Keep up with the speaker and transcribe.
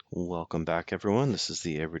Welcome back, everyone. This is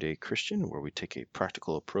the Everyday Christian, where we take a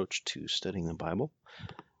practical approach to studying the Bible.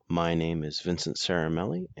 My name is Vincent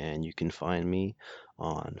Saramelli, and you can find me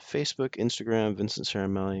on Facebook, Instagram, Vincent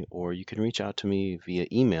Saramelli, or you can reach out to me via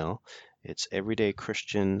email. It's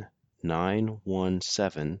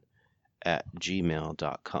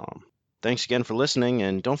everydaychristian917@gmail.com. Thanks again for listening,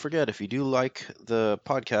 and don't forget, if you do like the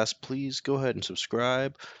podcast, please go ahead and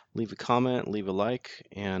subscribe, leave a comment, leave a like,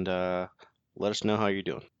 and let us know how you're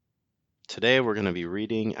doing. Today we're going to be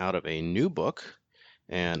reading out of a new book,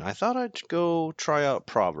 and I thought I'd go try out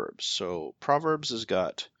Proverbs. So Proverbs has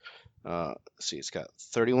got, it's got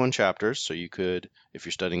 31 chapters, so you could, if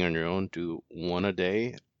you're studying on your own, do one a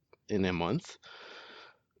day in a month.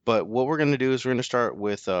 But what we're going to do is we're going to start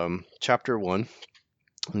with chapter 1.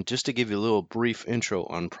 And just to give you a little brief intro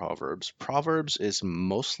on Proverbs, Proverbs is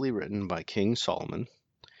mostly written by King Solomon,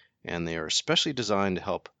 and they are especially designed to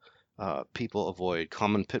help people avoid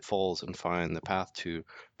common pitfalls and find the path to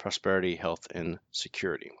prosperity, health, and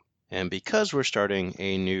security. And because we're starting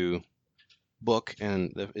a new book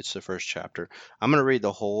and it's the first chapter, I'm going to read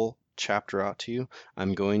the whole chapter out to you.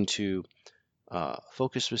 I'm going to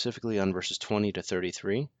focus specifically on verses 20 to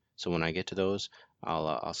 33. So when I get to those,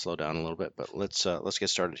 I'll slow down a little bit. But let's get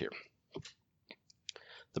started here.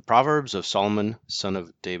 The Proverbs of Solomon, son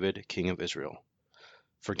of David, king of Israel.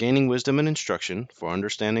 For gaining wisdom and instruction, for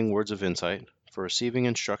understanding words of insight, for receiving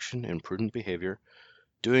instruction in prudent behavior,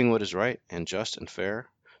 doing what is right and just and fair,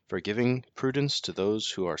 for giving prudence to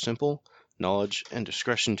those who are simple, knowledge and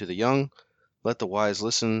discretion to the young, let the wise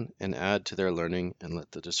listen and add to their learning, and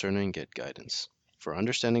let the discerning get guidance. For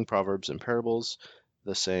understanding proverbs and parables,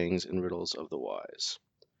 the sayings and riddles of the wise.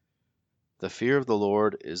 The fear of the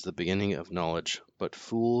Lord is the beginning of knowledge, but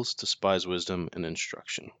fools despise wisdom and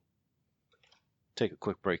instruction. Take a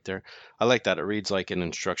quick break there. I like that. It reads like an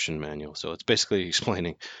instruction manual. So it's basically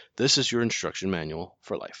explaining this is your instruction manual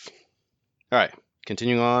for life. All right,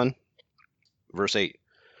 continuing on. Verse 8.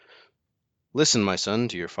 Listen, my son,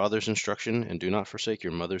 to your father's instruction, and do not forsake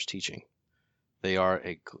your mother's teaching. They are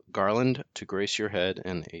a garland to grace your head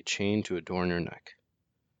and a chain to adorn your neck.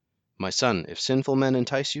 My son, if sinful men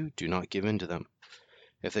entice you, do not give in to them.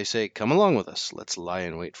 If they say, come along with us, let's lie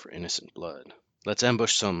in wait for innocent blood. Let's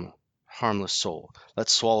ambush some harmless soul.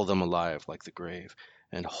 Let's swallow them alive like the grave,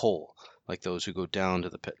 and whole like those who go down to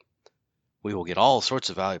the pit. We will get all sorts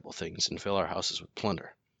of valuable things and fill our houses with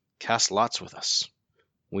plunder. Cast lots with us.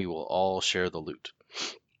 We will all share the loot.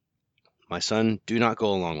 My son, do not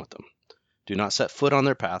go along with them. Do not set foot on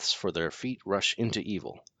their paths, for their feet rush into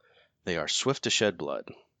evil. They are swift to shed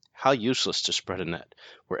blood. How useless to spread a net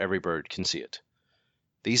where every bird can see it.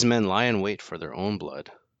 These men lie in wait for their own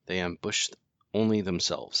blood. They ambush only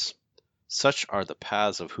themselves. Such are the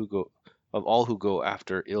paths of all who go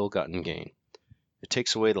after ill-gotten gain. It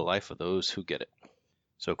takes away the life of those who get it.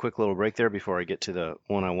 So a quick little break there before I get to the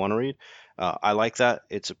one I want to read. I like that.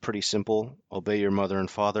 It's a pretty simple. Obey your mother and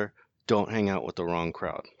father. Don't hang out with the wrong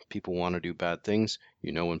crowd. People want to do bad things.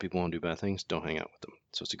 You know when people want to do bad things, don't hang out with them.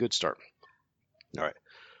 So it's a good start. All right.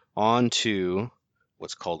 On to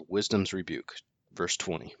what's called wisdom's rebuke. Verse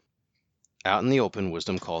 20. Out in the open,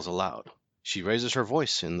 wisdom calls aloud. She raises her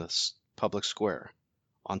voice in the public square.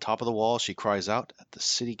 On top of the wall she cries out, at the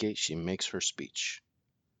city gate she makes her speech.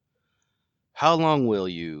 How long will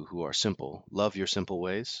you, who are simple, love your simple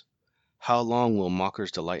ways? How long will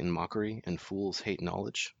mockers delight in mockery, and fools hate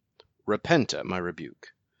knowledge? Repent at my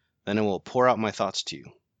rebuke. Then I will pour out my thoughts to you.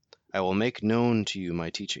 I will make known to you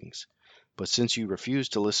my teachings. But since you refuse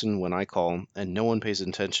to listen when I call, and no one pays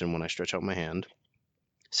attention when I stretch out my hand,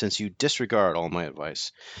 since you disregard all my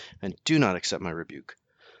advice, and do not accept my rebuke,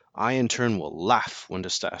 I in turn will laugh when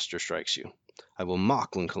disaster strikes you. I will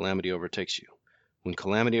mock when calamity overtakes you. When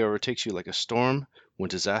calamity overtakes you like a storm, when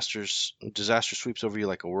disaster sweeps over you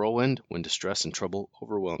like a whirlwind, when distress and trouble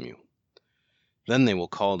overwhelm you. Then they will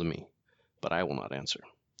call to me, but I will not answer.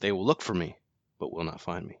 They will look for me, but will not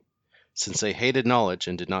find me. Since they hated knowledge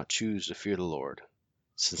and did not choose to fear the Lord,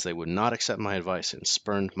 since they would not accept my advice and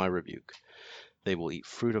spurned my rebuke, they will eat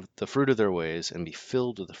the fruit of their ways and be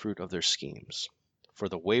filled with the fruit of their schemes. For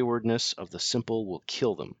the waywardness of the simple will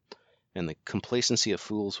kill them, and the complacency of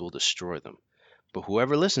fools will destroy them. But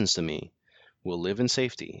whoever listens to me will live in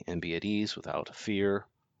safety and be at ease without fear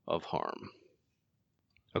of harm.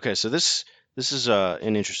 Okay, so this is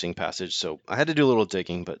an interesting passage. So I had to do a little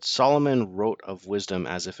digging, but Solomon wrote of wisdom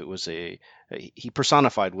as if it was he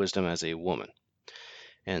personified wisdom as a woman.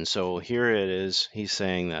 And so here it is, he's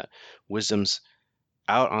saying that wisdom's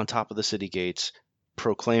out on top of the city gates,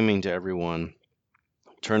 proclaiming to everyone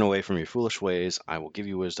Turn away from your foolish ways. I will give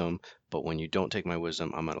you wisdom. But when you don't take my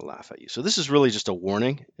wisdom, I'm going to laugh at you. So this is really just a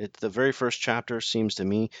warning. The very first chapter seems to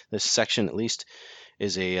me, this section at least,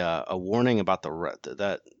 is a warning about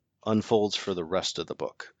that unfolds for the rest of the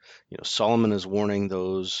book. Solomon is warning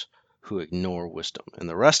those who ignore wisdom, and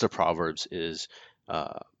the rest of Proverbs is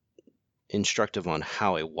uh, instructive on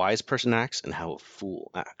how a wise person acts and how a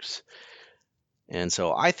fool acts. And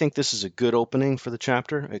so I think this is a good opening for the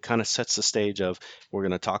chapter. It kind of sets the stage of we're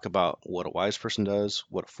going to talk about what a wise person does,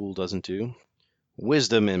 what a fool doesn't do.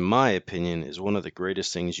 Wisdom, in my opinion, is one of the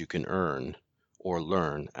greatest things you can earn or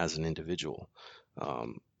learn as an individual.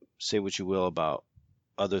 Say what you will about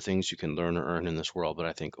other things you can learn or earn in this world, but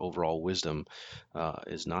I think overall wisdom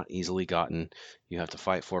is not easily gotten. You have to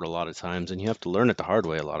fight for it a lot of times, and you have to learn it the hard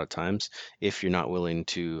way a lot of times if you're not willing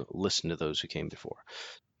to listen to those who came before.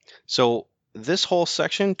 So this whole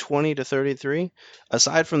section, 20 to 33,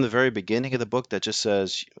 aside from the very beginning of the book that just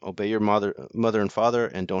says obey your mother and father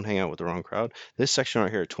and don't hang out with the wrong crowd, this section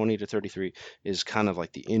right here, 20 to 33, is kind of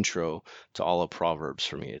like the intro to all of Proverbs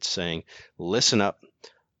for me. It's saying, listen up.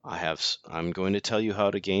 I'm going to tell you how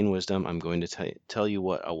to gain wisdom. I'm going to tell you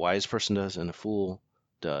what a wise person does and a fool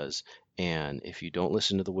does. And if you don't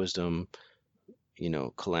listen to the wisdom,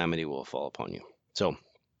 calamity will fall upon you. So,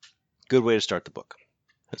 good way to start the book.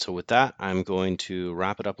 And so, with that, I'm going to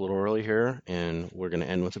wrap it up a little early here, and we're going to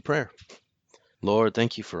end with a prayer. Lord,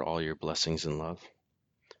 thank you for all your blessings and love.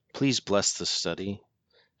 Please bless the study.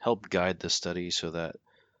 Help guide the study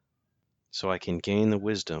so I can gain the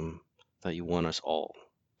wisdom that you want us all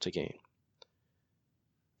to gain.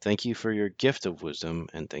 Thank you for your gift of wisdom,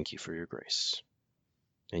 and thank you for your grace.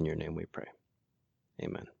 In your name we pray.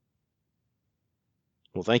 Amen.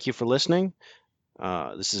 Well, thank you for listening.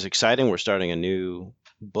 This is exciting. We're starting a new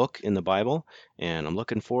book in the Bible, and I'm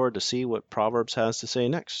looking forward to see what Proverbs has to say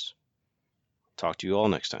next. Talk to you all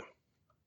next time.